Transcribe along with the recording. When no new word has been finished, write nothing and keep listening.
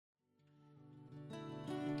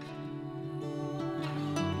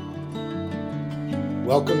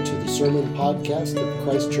Welcome to the Sermon Podcast of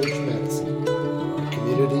Christ Church, Madison, a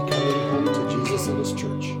community coming home to Jesus and His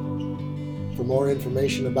church. For more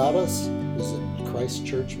information about us, visit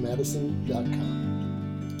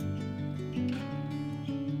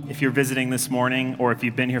christchurchmadison.com. If you're visiting this morning, or if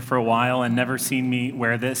you've been here for a while and never seen me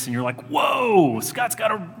wear this, and you're like, whoa, Scott's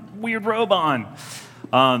got a weird robe on.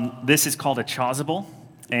 This is called a chasuble,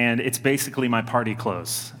 and it's basically my party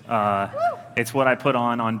clothes. It's what I put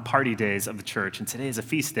on party days of the church, and today is a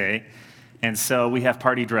feast day, and so we have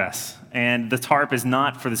party dress. And the tarp is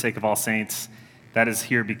not for the sake of All Saints. That is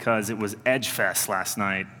here because it was Edge Fest last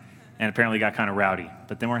night, and apparently got kind of rowdy.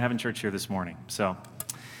 But then we're having church here this morning. So,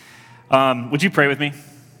 would you pray with me?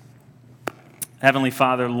 Heavenly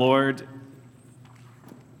Father, Lord,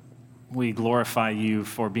 we glorify you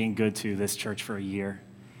for being good to this church for a year.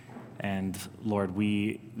 And Lord,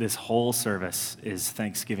 this whole service is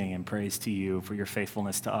thanksgiving and praise to you for your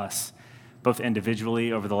faithfulness to us, both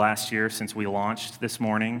individually over the last year since we launched this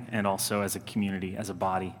morning, and also as a community, as a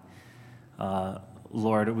body.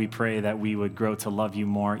 Lord, we pray that we would grow to love you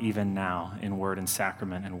more even now in word and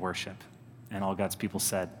sacrament and worship. And all God's people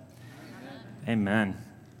said, Amen.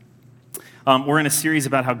 We're in a series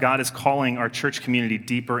about how God is calling our church community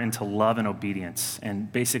deeper into love and obedience.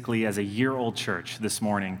 And basically, as a year-old church this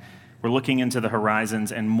morning, we're looking into the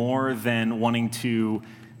horizons, and more than wanting to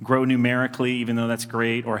grow numerically, even though that's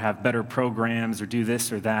great, or have better programs or do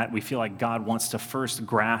this or that, we feel like God wants to first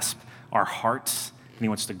grasp our hearts, and he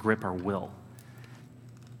wants to grip our will.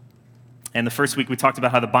 And the first week we talked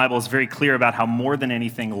about how the Bible is very clear about how more than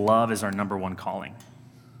anything, love is our number one calling.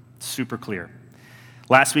 Super clear.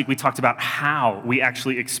 Last week we talked about how we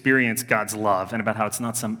actually experience God's love and about how it's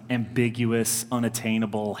not some ambiguous,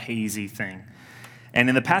 unattainable, hazy thing. And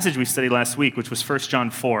in the passage we studied last week, which was 1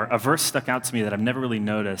 John 4, a verse stuck out to me that I've never really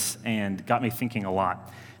noticed and got me thinking a lot.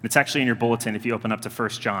 And it's actually in your bulletin if you open up to 1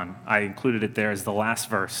 John. I included it there as the last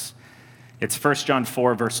verse. It's 1 John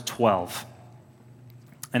 4, verse 12.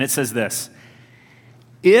 And it says this: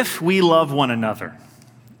 "If we love one another,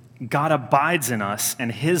 God abides in us, and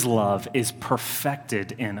his love is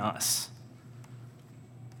perfected in us."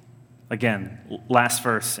 Again, last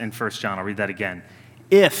verse in 1 John, I'll read that again.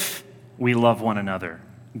 If we love one another,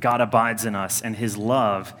 God abides in us, and his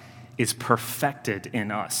love is perfected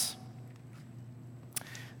in us.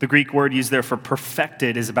 The Greek word used there for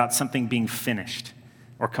perfected is about something being finished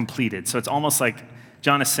or completed. So it's almost like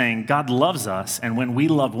John is saying, God loves us, and when we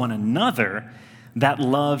love one another, that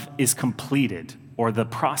love is completed, or the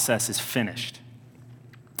process is finished.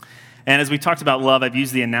 And as we talked about love, I've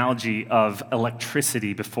used the analogy of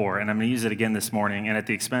electricity before, and I'm going to use it again this morning, and at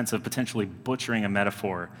the expense of potentially butchering a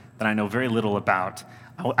metaphor that I know very little about.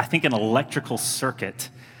 I think an electrical circuit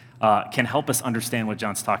can help us understand what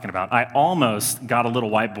John's talking about. I almost got a little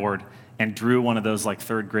whiteboard and drew one of those like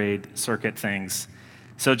third grade circuit things.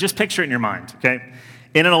 So just picture it in your mind, okay?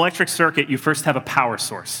 In an electric circuit, you first have a power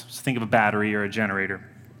source. So think of a battery or a generator.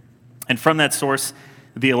 And from that source,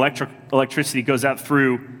 the electricity goes out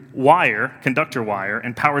through conductor wire,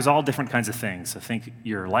 and powers all different kinds of things. So think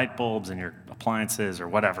your light bulbs and your appliances or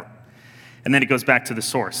whatever. And then it goes back to the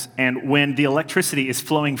source. And when the electricity is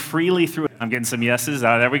flowing freely through it, I'm getting some yeses.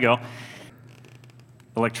 There we go.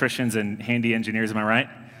 Electricians and handy engineers, am I right?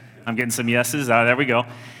 I'm getting some yeses. There we go.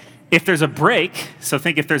 If there's a break, so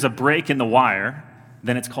think if there's a break in the wire,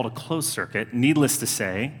 then it's called a closed circuit. Needless to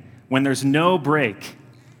say, when there's no break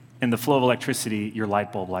in the flow of electricity, your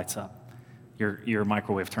light bulb lights up. Your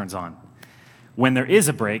microwave turns on. When there is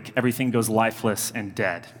a break, everything goes lifeless and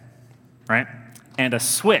dead, right? And a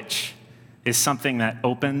switch is something that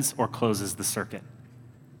opens or closes the circuit.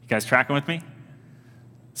 You guys tracking with me?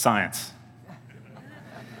 Science.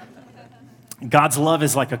 God's love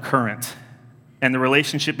is like a current, and the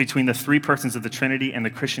relationship between the three persons of the Trinity and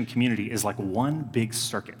the Christian community is like one big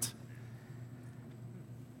circuit.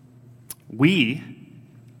 We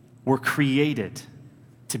were created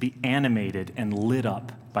to be animated and lit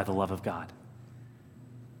up by the love of God.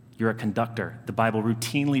 You're a conductor. The Bible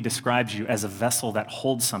routinely describes you as a vessel that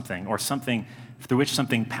holds something, or something through which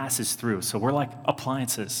something passes through. So we're like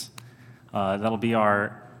appliances. That'll be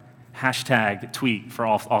our hashtag tweet for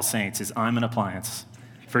all saints, is I'm an appliance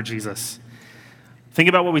for Jesus. Think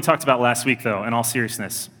about what we talked about last week, though, in all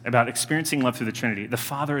seriousness, about experiencing love through the Trinity. The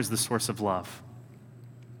Father is the source of love.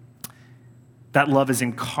 That love is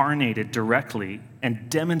incarnated directly and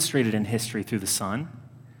demonstrated in history through the Son.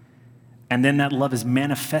 And then that love is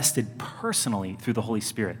manifested personally through the Holy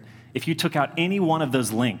Spirit. If you took out any one of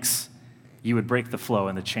those links, you would break the flow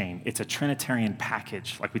in the chain. It's a Trinitarian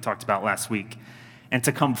package, like we talked about last week. And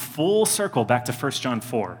to come full circle back to 1 John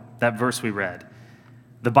 4, that verse we read,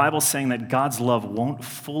 The Bible's saying that God's love won't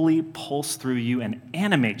fully pulse through you and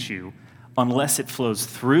animate you unless it flows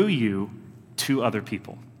through you to other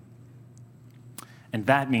people. And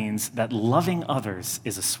that means that loving others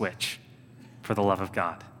is a switch for the love of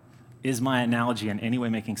God. Is my analogy in any way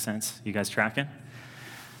making sense? You guys tracking?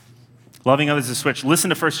 Loving others is a switch.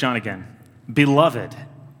 Listen to 1 John again. Beloved,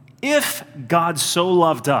 if God so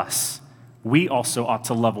loved us, we also ought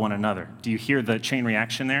to love one another. Do you hear the chain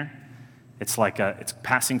reaction there? It's like it's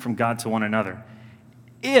passing from God to one another.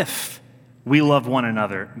 If we love one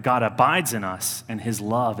another, God abides in us, and his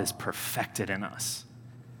love is perfected in us.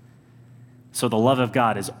 So the love of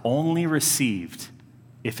God is only received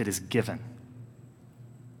if it is given.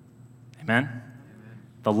 Amen?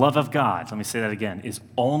 The love of God, let me say that again, is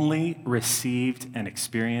only received and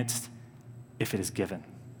experienced if it is given.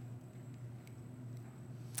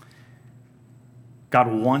 God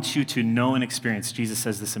wants you to know and experience. Jesus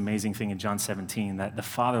says this amazing thing in John 17, that the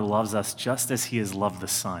Father loves us just as he has loved the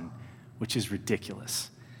Son, which is ridiculous.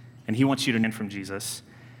 And he wants you to know from Jesus,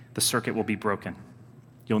 the circuit will be broken.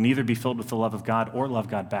 You'll neither be filled with the love of God or love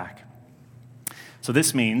God back. So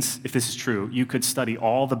this means, if this is true, you could study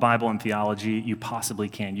all the Bible and theology you possibly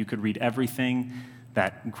can. You could read everything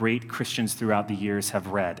that great Christians throughout the years have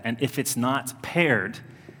read. And if it's not paired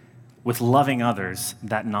with loving others,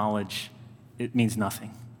 that knowledge, it means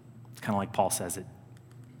nothing. It's kind of like Paul says, it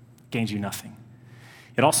gains you nothing.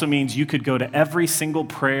 It also means you could go to every single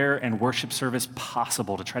prayer and worship service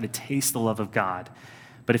possible to try to taste the love of God.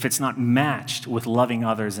 But if it's not matched with loving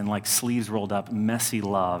others in like sleeves rolled up, messy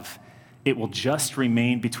love, it will just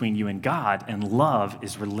remain between you and God, and love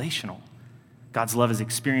is relational. God's love is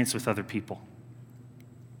experienced with other people.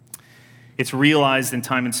 It's realized in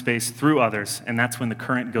time and space through others, and that's when the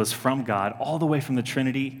current goes from God all the way from the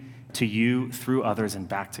Trinity to you, through others, and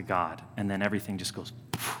back to God. And then everything just goes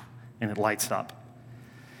poof, and it lights up.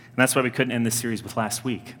 And that's why we couldn't end this series with last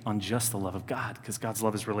week on just the love of God, because God's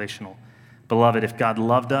love is relational. Beloved, if God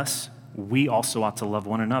loved us, we also ought to love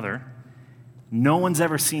one another. No one's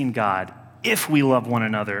ever seen God. If we love one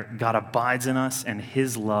another, God abides in us, and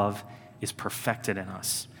his love is perfected in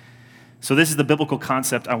us. So this is the biblical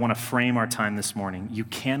concept I want to frame our time this morning. You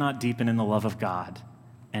cannot deepen in the love of God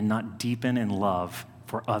and not deepen in love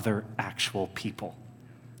for other actual people.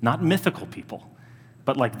 Not mythical people,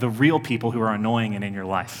 but like the real people who are annoying and in your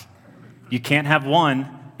life. You can't have one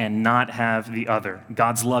and not have the other.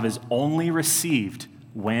 God's love is only received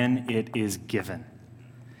when it is given.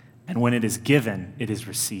 And when it is given, it is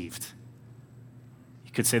received.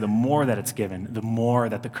 You could say the more that it's given, the more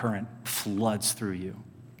that the current floods through you.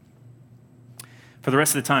 For the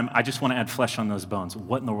rest of the time, I just want to add flesh on those bones.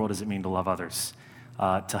 What in the world does it mean to love others?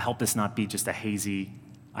 To help this not be just a hazy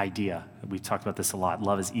idea. We've talked about this a lot.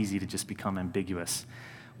 Love is easy to just become ambiguous.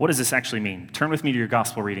 What does this actually mean? Turn with me to your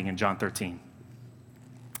gospel reading in John 13.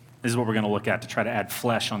 This is what we're going to look at to try to add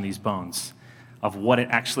flesh on these bones of what it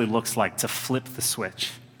actually looks like to flip the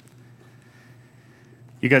switch.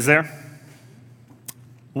 You guys there?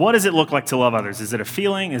 What does it look like to love others? Is it a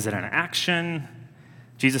feeling? Is it an action?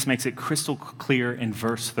 Jesus makes it crystal clear in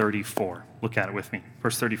verse 34. Look at it with me.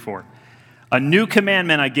 Verse 34. A new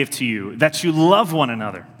commandment I give to you, that you love one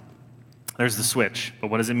another. There's the switch.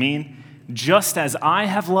 But what does it mean? Just as I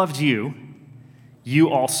have loved you, you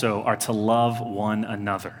also are to love one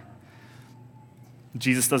another.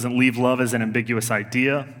 Jesus doesn't leave love as an ambiguous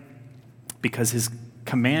idea because his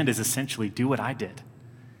command is essentially do what I did.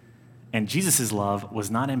 And Jesus' love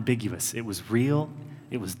was not ambiguous. It was real,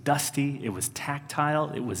 it was dusty, it was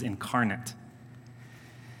tactile, it was incarnate.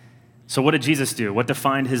 So what did Jesus do? What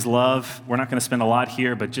defined his love? We're not going to spend a lot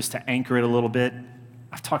here, but just to anchor it a little bit,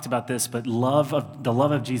 I've talked about this, but the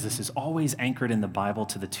love of Jesus is always anchored in the Bible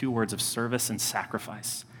to the two words of service and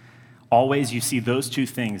sacrifice. Always you see those two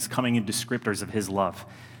things coming in descriptors of his love.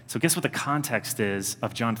 So guess what the context is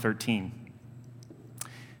of John 13?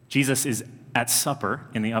 Jesus is at supper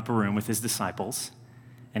in the upper room with his disciples,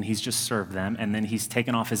 and he's just served them, and then he's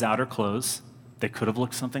taken off his outer clothes. They could have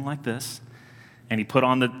looked something like this, and he put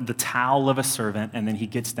on the towel of a servant, and then he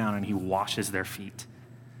gets down and he washes their feet.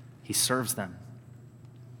 He serves them.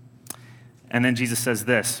 And then Jesus says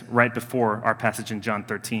this right before our passage in John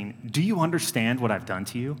 13. Do you understand what I've done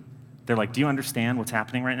to you? They're like, do you understand what's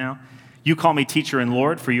happening right now? You call me teacher and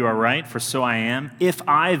Lord, for you are right, for so I am. If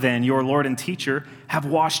I then, your Lord and teacher, have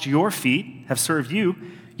washed your feet, have served you,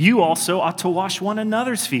 you also ought to wash one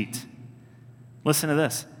another's feet. Listen to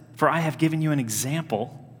this. For I have given you an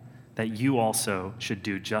example that you also should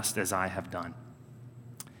do just as I have done.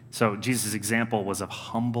 So Jesus' example was of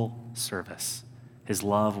humble service. His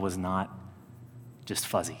love was not just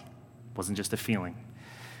fuzzy. It wasn't just a feeling.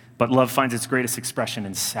 But love finds its greatest expression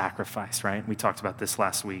in sacrifice, right? We talked about this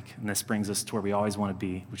last week, and this brings us to where we always want to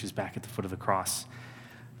be, which is back at the foot of the cross.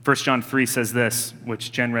 1 John 3 says this,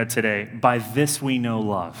 which Jen read today, by this we know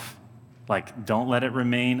love. Like, don't let it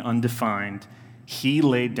remain undefined. He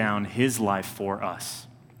laid down his life for us,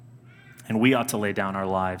 and we ought to lay down our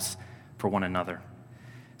lives for one another.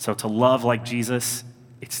 So to love like Jesus,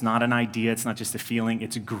 it's not an idea, it's not just a feeling,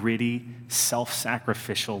 it's gritty,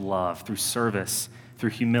 self-sacrificial love through service, through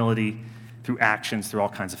humility, through actions, through all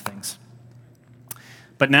kinds of things.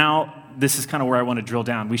 But now, this is kind of where I want to drill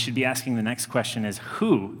down. We should be asking the next question is,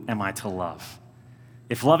 who am I to love?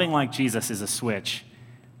 If loving like Jesus is a switch,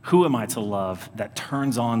 who am I to love that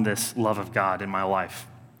turns on this love of God in my life?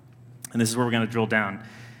 And this is where we're going to drill down.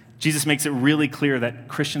 Jesus makes it really clear that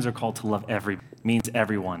Christians are called to love means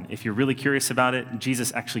everyone. If you're really curious about it,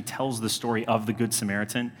 Jesus actually tells the story of the Good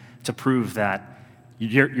Samaritan to prove that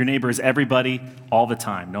your neighbor is everybody all the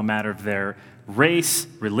time, no matter their race,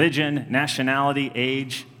 religion, nationality,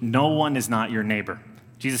 age. No one is not your neighbor.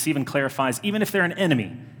 Jesus even clarifies, even if they're an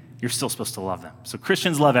enemy, you're still supposed to love them. So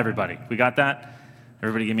Christians love everybody. We got that?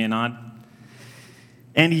 Everybody give me a nod?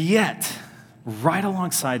 And yet, right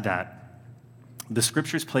alongside that, the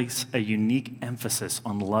scriptures place a unique emphasis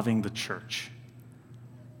on loving the church.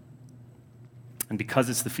 And because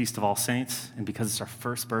it's the Feast of All Saints, and because it's our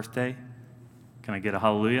first birthday, can I get a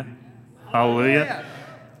hallelujah? Hallelujah.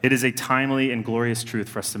 It is a timely and glorious truth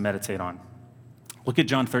for us to meditate on. Look at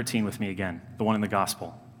John 13 with me again, the one in the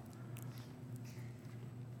gospel.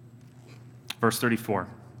 Verse 34.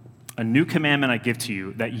 A new commandment I give to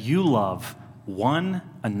you, that you love one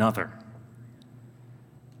another.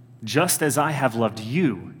 Just as I have loved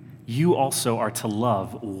you, you also are to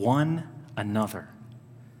love one another.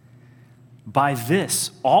 By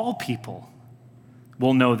this, all people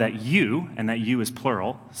will know that you, and that you is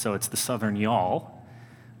plural, so it's the southern y'all.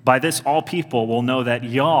 By this, all people will know that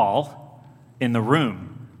y'all in the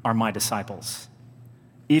room are my disciples,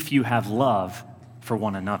 if you have love for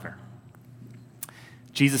one another.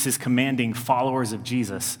 Jesus is commanding followers of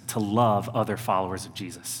Jesus to love other followers of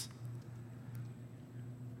Jesus.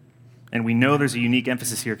 And we know there's a unique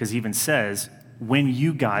emphasis here because he even says, when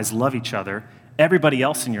you guys love each other, everybody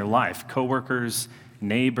else in your life, coworkers,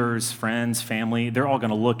 neighbors, friends, family, they're all going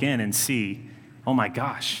to look in and see, oh my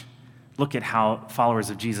gosh, look at how followers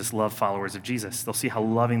of Jesus love followers of Jesus. They'll see how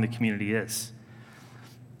loving the community is.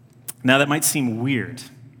 Now, that might seem weird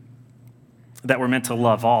that we're meant to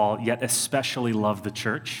love all, yet especially love the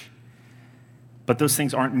church. But those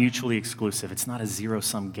things aren't mutually exclusive. It's not a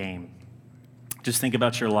zero-sum game. Just think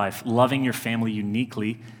about your life. Loving your family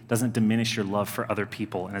uniquely doesn't diminish your love for other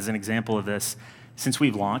people. And as an example of this, since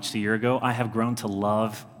we've launched a year ago, I have grown to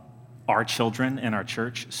love our children and our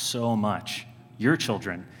church so much, your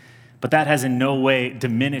children. But that has in no way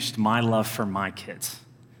diminished my love for my kids.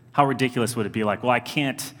 How ridiculous would it be like, well, I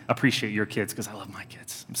can't appreciate your kids because I love my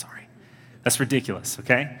kids. I'm sorry. That's ridiculous,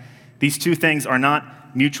 okay? These two things are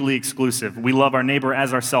not mutually exclusive. We love our neighbor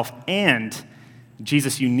as ourselves, and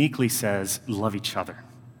Jesus uniquely says, love each other.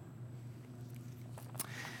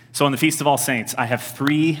 So on the Feast of All Saints, I have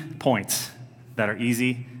 3 points that are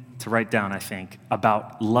easy to write down, I think,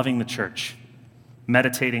 about loving the church,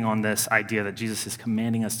 meditating on this idea that Jesus is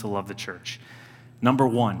commanding us to love the church. Number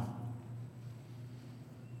 1,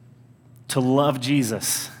 to love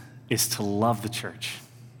Jesus is to love the church.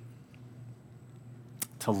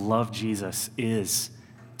 To love Jesus is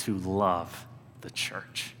to love the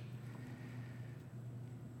church.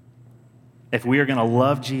 If we are going to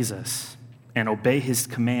love Jesus and obey his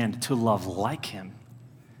command to love like him,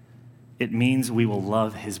 it means we will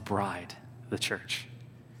love his bride, the church.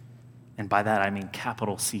 And by that I mean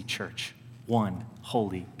capital C church. One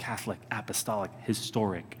holy, Catholic, apostolic,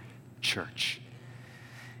 historic church.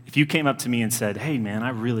 If you came up to me and said, hey man, I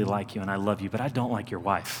really like you and I love you, but I don't like your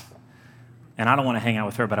wife, and I don't want to hang out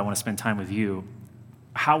with her, but I want to spend time with you,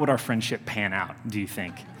 how would our friendship pan out, do you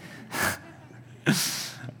think?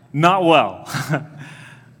 Not well.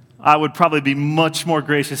 I would probably be much more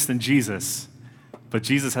gracious than Jesus, but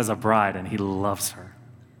Jesus has a bride and he loves her.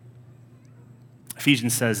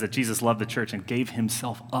 Ephesians says that Jesus loved the church and gave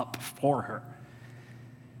himself up for her.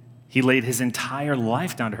 He laid his entire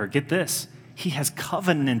life down to her. Get this, he has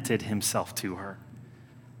covenanted himself to her,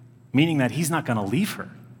 meaning that he's not going to leave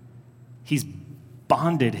her. He's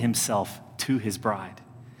bonded himself to his bride.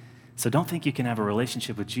 So don't think you can have a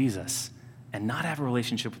relationship with Jesus and not have a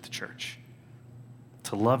relationship with the church.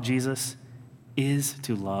 To love Jesus is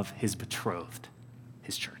to love his betrothed,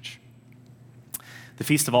 his church. The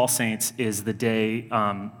Feast of All Saints is the day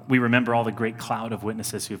we remember all the great cloud of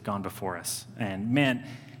witnesses who have gone before us. And man,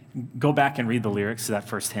 Go back and read the lyrics to that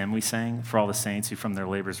first hymn we sang, For All the Saints Who From Their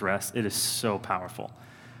Labors Rest. It is so powerful.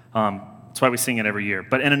 That's why we sing it every year.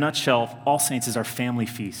 But in a nutshell, All Saints is our family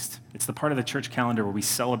feast. It's the part of the church calendar where we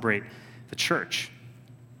celebrate the church.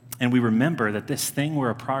 And we remember that this thing we're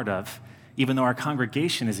a part of, even though our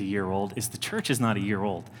congregation is a year old, is the church is not a year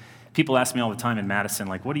old. People ask me all the time in Madison,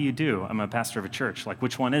 like, what do you do? I'm a pastor of a church. Like,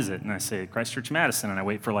 which one is it? And I say, Christ Church Madison. And I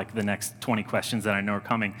wait for like the next 20 questions that I know are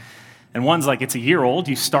coming. And one's like, it's a year old.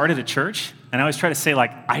 You started a church. And I always try to say,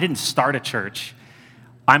 like, I didn't start a church.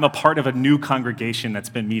 I'm a part of a new congregation that's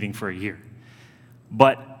been meeting for a year.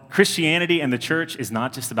 But Christianity and the church is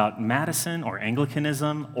not just about Madison or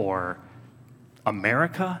Anglicanism or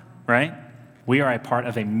America, right? We are a part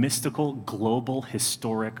of a mystical, global,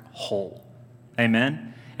 historic whole.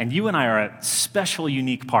 Amen? And you and I are a special,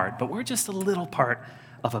 unique part, but we're just a little part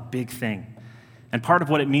of a big thing. And part of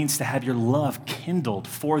what it means to have your love kindled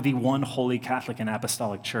for the one holy Catholic and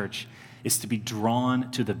Apostolic Church is to be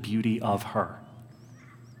drawn to the beauty of her,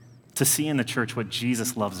 to see in the church what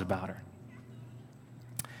Jesus loves about her.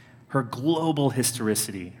 Her global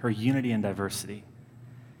historicity, her unity and diversity,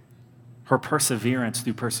 her perseverance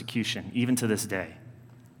through persecution, even to this day,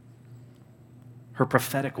 her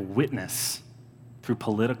prophetic witness through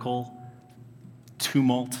political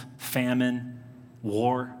tumult, famine,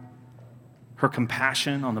 war, her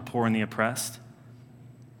compassion on the poor and the oppressed.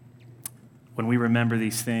 When we remember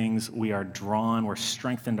these things, we are drawn, we're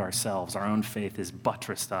strengthened ourselves. Our own faith is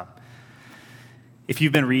buttressed up. If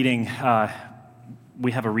you've been reading,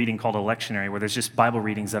 we have a reading called a lectionary where there's just Bible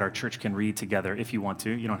readings that our church can read together if you want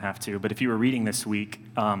to. You don't have to. But if you were reading this week,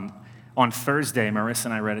 on Thursday, Marissa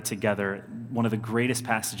and I read it together, one of the greatest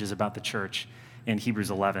passages about the church in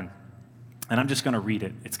Hebrews 11. And I'm just going to read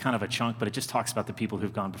it. It's kind of a chunk, but it just talks about the people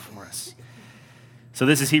who've gone before us. So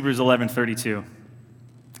this is Hebrews 11:32.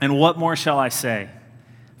 And what more shall I say?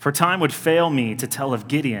 For time would fail me to tell of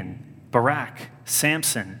Gideon, Barak,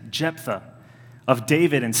 Samson, Jephthah, of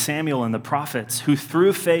David and Samuel and the prophets, who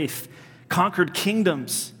through faith conquered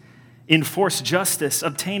kingdoms, enforced justice,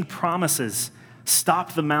 obtained promises,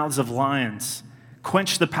 stopped the mouths of lions,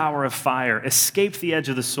 quenched the power of fire, escaped the edge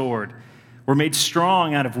of the sword, were made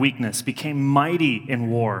strong out of weakness, became mighty in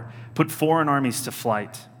war, put foreign armies to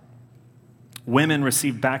flight. Women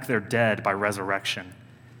received back their dead by resurrection.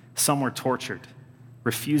 Some were tortured,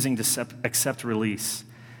 refusing to accept release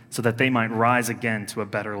so that they might rise again to a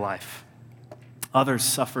better life. Others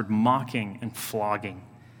suffered mocking and flogging,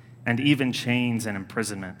 and even chains and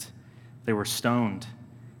imprisonment. They were stoned.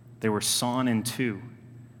 They were sawn in two.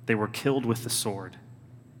 They were killed with the sword.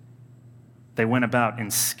 They went about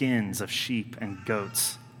in skins of sheep and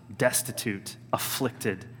goats, destitute,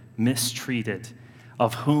 afflicted, mistreated,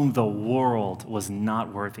 of whom the world was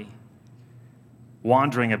not worthy,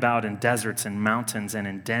 wandering about in deserts and mountains and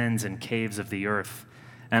in dens and caves of the earth.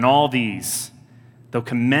 And all these, though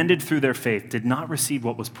commended through their faith, did not receive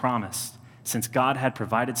what was promised, since God had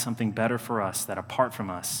provided something better for us, that apart from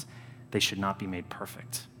us, they should not be made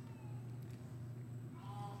perfect.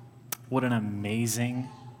 What an amazing,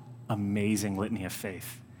 amazing litany of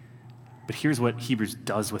faith. But here's what Hebrews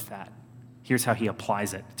does with that. Here's how he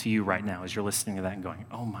applies it to you right now as you're listening to that and going,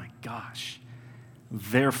 oh my gosh.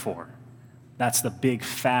 Therefore, that's the big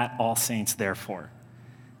fat all saints therefore.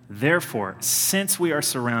 Therefore, since we are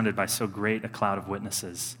surrounded by so great a cloud of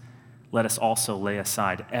witnesses, let us also lay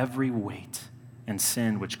aside every weight and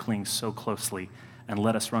sin which clings so closely, and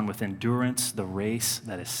let us run with endurance the race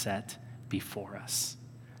that is set before us.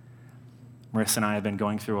 Marissa and I have been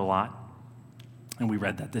going through a lot, and we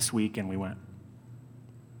read that this week, and we went,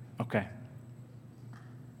 okay.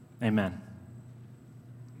 Amen.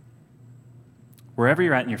 Wherever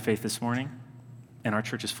you're at in your faith this morning, and our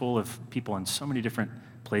church is full of people in so many different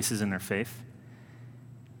places in their faith,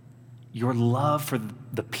 your love for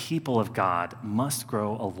the people of God must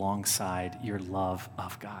grow alongside your love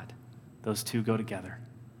of God. Those two go together.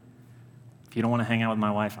 If you don't want to hang out with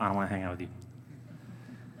my wife, I don't want to hang out with you.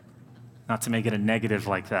 Not to make it a negative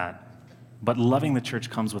like that, but loving the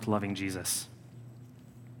church comes with loving Jesus.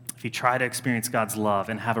 If you try to experience God's love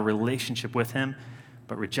and have a relationship with him,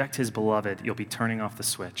 but reject his beloved, you'll be turning off the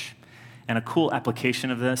switch. And a cool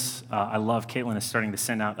application of this, I love Caitlin is starting to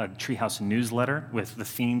send out a Treehouse newsletter with the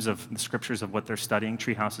themes of the scriptures of what they're studying.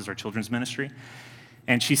 Treehouse is our children's ministry.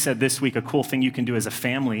 And she said this week, a cool thing you can do as a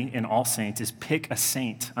family in All Saints is pick a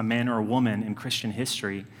saint, a man or a woman in Christian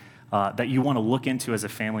history that you want to look into as a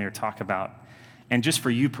family or talk about. And just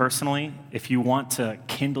for you personally, if you want to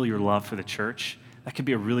kindle your love for the church, that could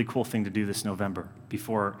be a really cool thing to do this November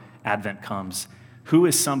before Advent comes. Who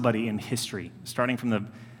is somebody in history, starting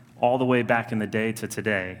from all the way back in the day to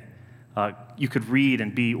today, you could read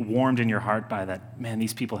and be warmed in your heart by that. Man,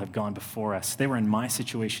 these people have gone before us. They were in my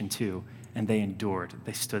situation too, and they endured.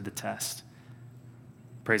 They stood the test.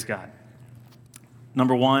 Praise God.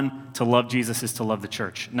 Number one, to love Jesus is to love the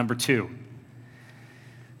church. Number two,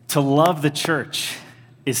 to love the church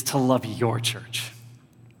is to love your church.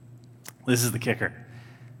 This is the kicker.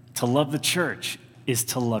 To love the church is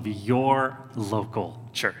to love your local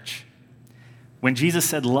church. When Jesus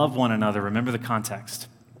said love one another, remember the context.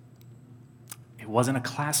 It wasn't a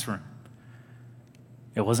classroom.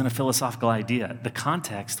 It wasn't a philosophical idea. The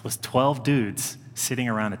context was 12 dudes sitting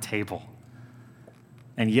around a table.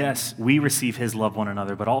 And yes, we receive his love one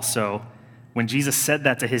another, but also when Jesus said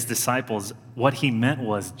that to his disciples, what he meant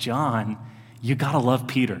was, John, you gotta love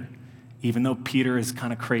Peter, even though Peter is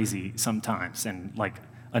kind of crazy sometimes and like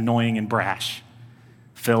annoying and brash.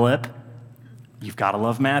 Philip, you've gotta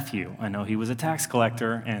love Matthew. I know he was a tax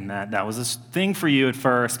collector and that was a thing for you at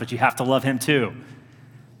first, but you have to love him too.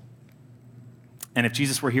 And if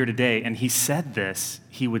Jesus were here today and he said this,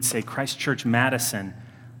 he would say, Christ Church Madison,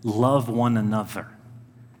 love one another.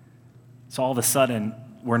 So all of a sudden,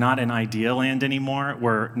 we're not in idea land anymore.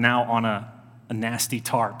 We're now on a nasty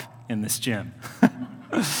tarp in this gym.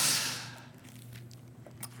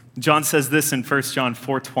 John says this in 1 John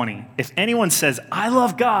 4:20. If anyone says, I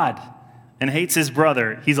love God, and hates his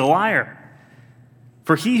brother, he's a liar.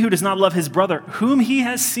 For he who does not love his brother, whom he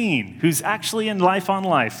has seen, who's actually in life on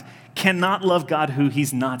life, cannot love God who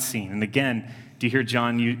he's not seen. And again, do you hear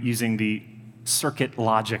John using the circuit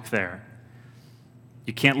logic there?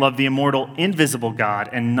 You can't love the immortal, invisible God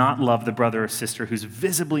and not love the brother or sister who's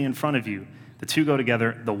visibly in front of you. The two go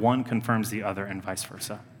together, the one confirms the other, and vice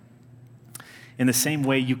versa. In the same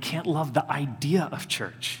way, you can't love the idea of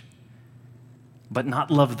church, but not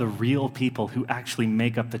love the real people who actually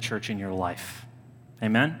make up the church in your life.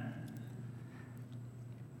 Amen?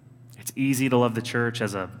 It's easy to love the church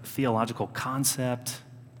as a theological concept,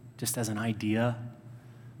 just as an idea.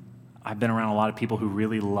 I've been around a lot of people who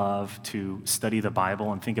really love to study the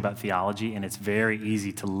Bible and think about theology, and it's very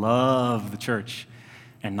easy to love the church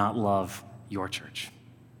and not love your church,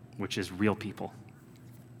 which is real people.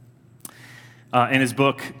 In his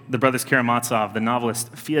book, The Brothers Karamazov, the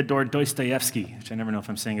novelist Fyodor Dostoevsky, which I never know if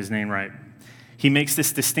I'm saying his name right, he makes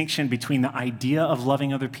this distinction between the idea of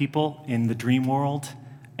loving other people in the dream world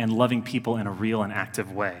and loving people in a real and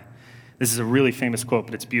active way. This is a really famous quote,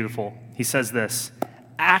 but it's beautiful. He says this,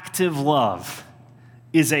 active love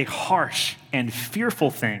is a harsh and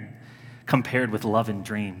fearful thing compared with love in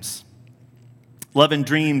dreams. Love in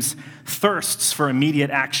dreams thirsts for immediate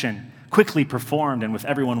action, quickly performed and with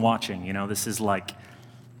everyone watching. You know, this is like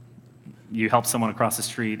you help someone across the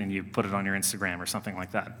street and you put it on your Instagram or something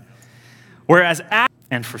like that. Whereas,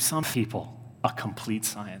 and for some people, a complete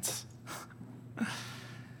science.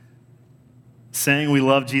 Saying we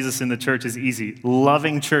love Jesus in the church is easy.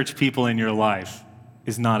 Loving church people in your life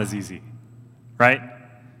is not as easy, right?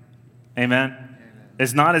 Amen?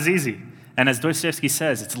 It's not as easy. And as Dostoevsky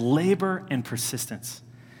says, it's labor and persistence.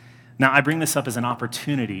 Now, I bring this up as an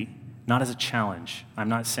opportunity, not as a challenge. I'm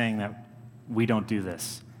not saying that we don't do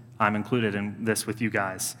this. I'm included in this with you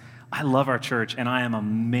guys. I love our church, and I am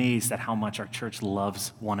amazed at how much our church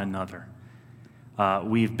loves one another.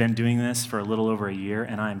 We've been doing this for a little over a year,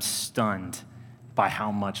 and I am stunned by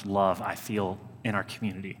how much love I feel in our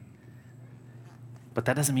community. But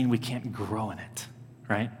that doesn't mean we can't grow in it,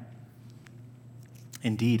 right?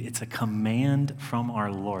 Indeed, it's a command from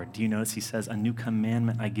our Lord. Do you notice he says, a new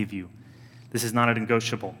commandment I give you. This is not a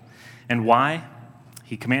negotiable. And why?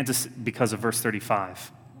 He commands us because of verse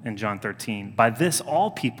 35 in John 13. By this,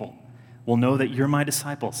 all people will know that you're my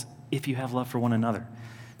disciples if you have love for one another.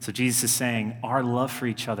 So Jesus is saying our love for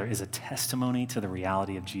each other is a testimony to the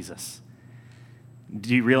reality of Jesus.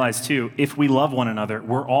 Do you realize, too, if we love one another,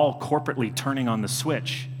 we're all corporately turning on the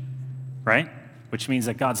switch, right? Which means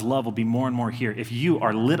that God's love will be more and more here. If you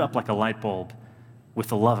are lit up like a light bulb with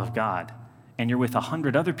the love of God, and you're with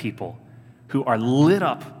 100 other people who are lit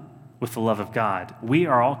up with the love of God, we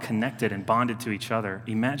are all connected and bonded to each other.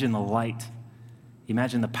 Imagine the light.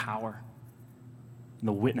 Imagine the power and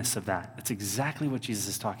the witness of that. That's exactly what Jesus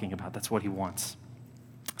is talking about. That's what he wants.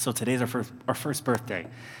 So today's our first birthday.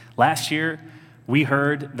 Last year, we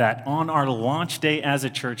heard that on our launch day as a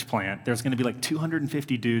church plant, there's going to be like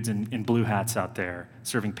 250 dudes in blue hats out there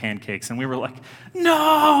serving pancakes. And we were like,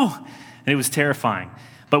 no! And it was terrifying.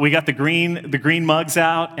 But we got the green mugs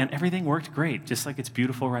out, and everything worked great, just like it's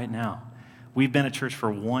beautiful right now. We've been at church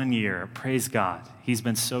for 1 year. Praise God. He's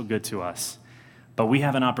been so good to us. But we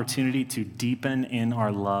have an opportunity to deepen in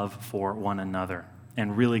our love for one another.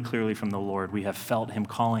 And really clearly from the Lord, we have felt him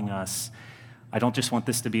calling us I don't just want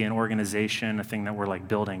this to be an organization, a thing that we're like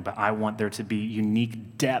building, but I want there to be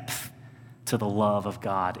unique depth to the love of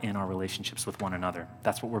God in our relationships with one another.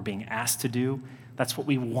 That's what we're being asked to do. That's what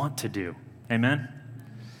we want to do. Amen?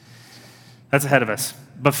 That's ahead of us.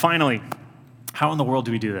 But finally, how in the world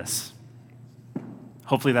do we do this?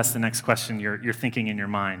 Hopefully that's the next question you're thinking in your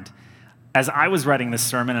mind. As I was writing this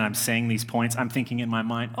sermon and I'm saying these points, I'm thinking in my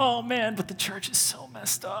mind, oh man, but the church is so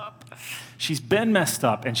messed up. She's been messed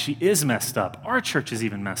up and she is messed up. Our church is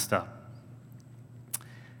even messed up.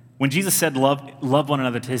 When Jesus said love one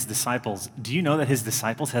another to his disciples, do you know that his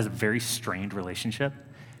disciples has a very strained relationship?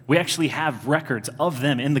 We actually have records of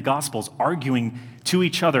them in the Gospels arguing to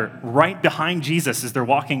each other right behind Jesus as they're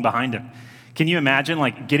walking behind him. Can you imagine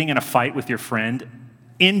like getting in a fight with your friend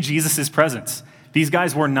in Jesus' presence? These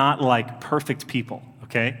guys were not like perfect people,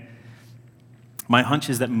 okay? My hunch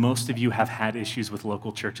is that most of you have had issues with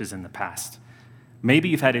local churches in the past. Maybe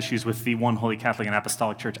you've had issues with the one Holy Catholic and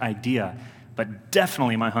Apostolic Church idea, but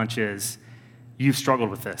definitely my hunch is you've struggled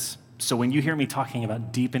with this. So when you hear me talking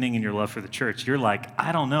about deepening in your love for the church, you're like,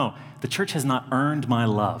 I don't know. The church has not earned my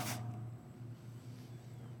love.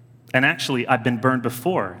 And actually, I've been burned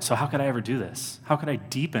before, so how could I ever do this? How could I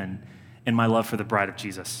deepen in my love for the bride of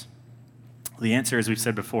Jesus? The answer, as we've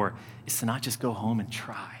said before, is to not just go home and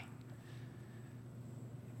try.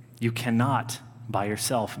 You cannot, by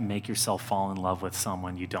yourself, make yourself fall in love with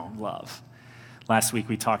someone you don't love. Last week,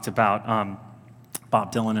 we talked about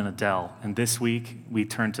Bob Dylan and Adele, and this week, we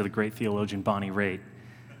turned to the great theologian Bonnie Raitt.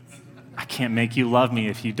 I can't make you love me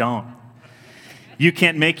if you don't. You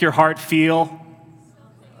can't make your heart feel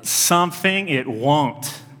something, it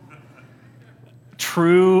won't.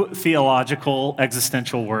 True theological,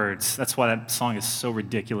 existential words. That's why that song is so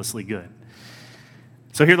ridiculously good.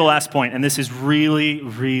 So here's the last point, and this is really,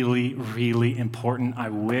 really, really important. I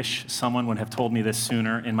wish someone would have told me this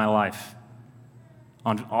sooner in my life.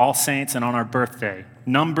 On All Saints and on our birthday.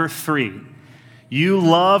 Number 3, you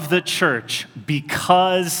love the church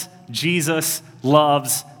because Jesus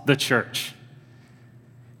loves the church.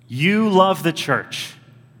 You love the church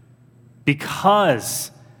because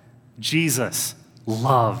Jesus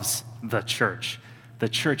loves the church. The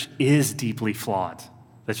church is deeply flawed.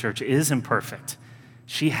 The church is imperfect.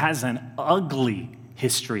 She has an ugly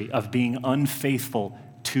history of being unfaithful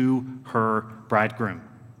to her bridegroom.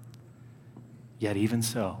 Yet even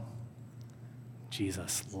so,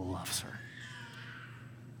 Jesus loves her.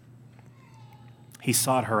 He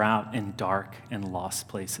sought her out in dark and lost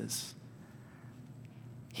places.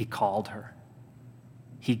 He called her.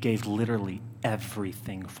 He gave literally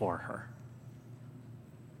everything for her.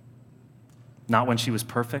 Not when she was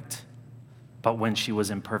perfect, but when she was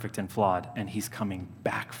imperfect and flawed, and he's coming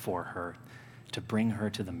back for her to bring her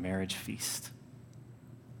to the marriage feast.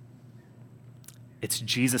 It's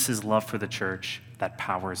Jesus' love for the church that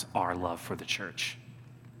powers our love for the church.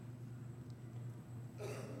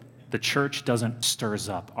 The church doesn't stirs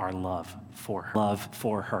up our love for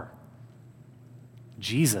her.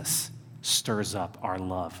 Jesus stirs up our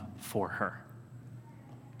love for her.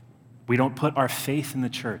 We don't put our faith in the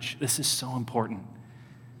church. This is so important,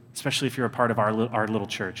 especially if you're a part of our little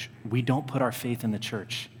church. We don't put our faith in the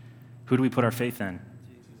church. Who do we put our faith in?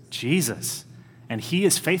 Jesus. And he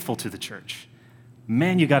is faithful to the church.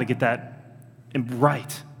 Man, you got to get that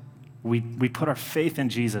right. We put our faith in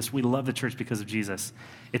Jesus. We love the church because of Jesus.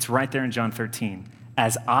 It's right there in John 13.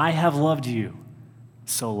 As I have loved you,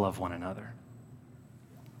 so love one another.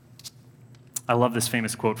 I love this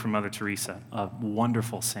famous quote from Mother Teresa, a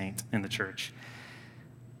wonderful saint in the church.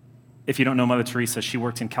 If you don't know Mother Teresa, she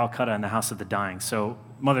worked in Calcutta in the House of the Dying. So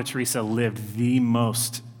Mother Teresa lived the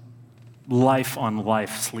most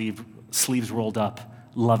life-on-life, sleeves rolled up,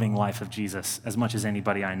 loving life of Jesus as much as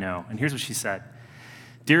anybody I know. And here's what she said.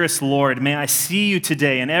 Dearest Lord, may I see you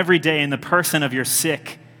today and every day in the person of your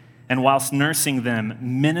sick, and whilst nursing them,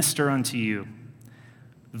 minister unto you.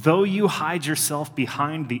 Though you hide yourself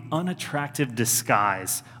behind the unattractive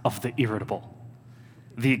disguise of the irritable,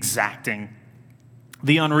 the exacting,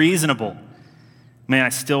 the unreasonable, may I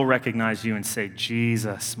still recognize you and say,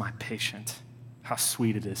 Jesus, my patient, how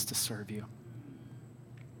sweet it is to serve you.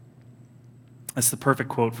 That's the perfect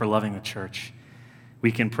quote for loving the church.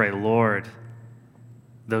 We can pray, Lord,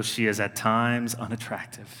 though she is at times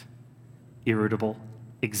unattractive, irritable,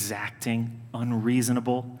 exacting,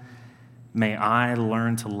 unreasonable, may I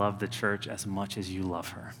learn to love the church as much as you love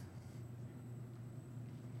her.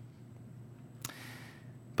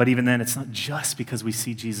 But even then, it's not just because we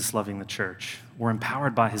see Jesus loving the church. We're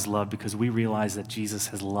empowered by his love because we realize that Jesus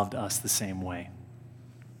has loved us the same way.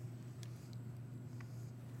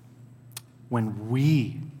 When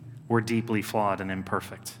we were deeply flawed and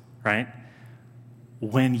imperfect, right?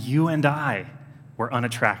 when you and I were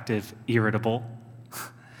unattractive, irritable,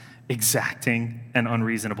 exacting, and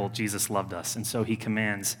unreasonable, Jesus loved us. And so he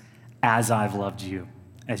commands, as I've loved you,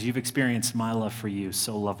 as you've experienced my love for you,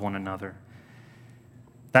 so love one another.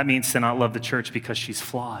 That means to not love the church because she's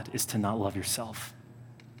flawed is to not love yourself.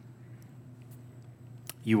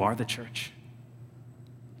 You are the church.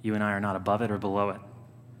 You and I are not above it or below it.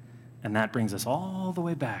 And that brings us all the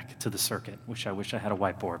way back to the circuit, which I wish I had a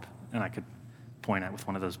whiteboard and I could point at with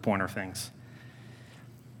one of those pointer things.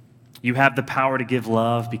 You have the power to give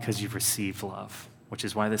love because you've received love, which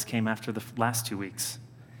is why this came after the last 2 weeks.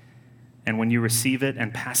 And when you receive it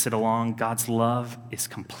and pass it along, God's love is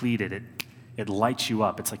completed. It lights you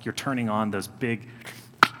up. It's like you're turning on those big,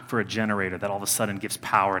 for a generator that all of a sudden gives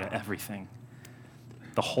power to everything.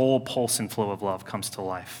 The whole pulse and flow of love comes to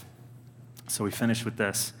life. So we finish with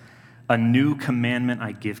this. A new commandment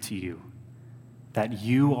I give to you, that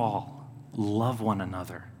you all love one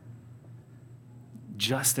another.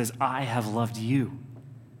 Just as I have loved you,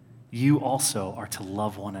 you also are to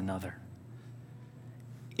love one another.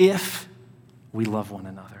 If we love one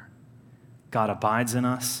another, God abides in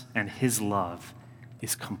us, and his love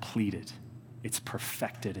is completed. It's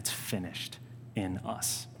perfected. It's finished in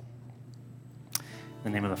us. In the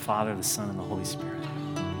name of the Father, the Son, and the Holy Spirit.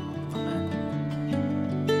 Amen.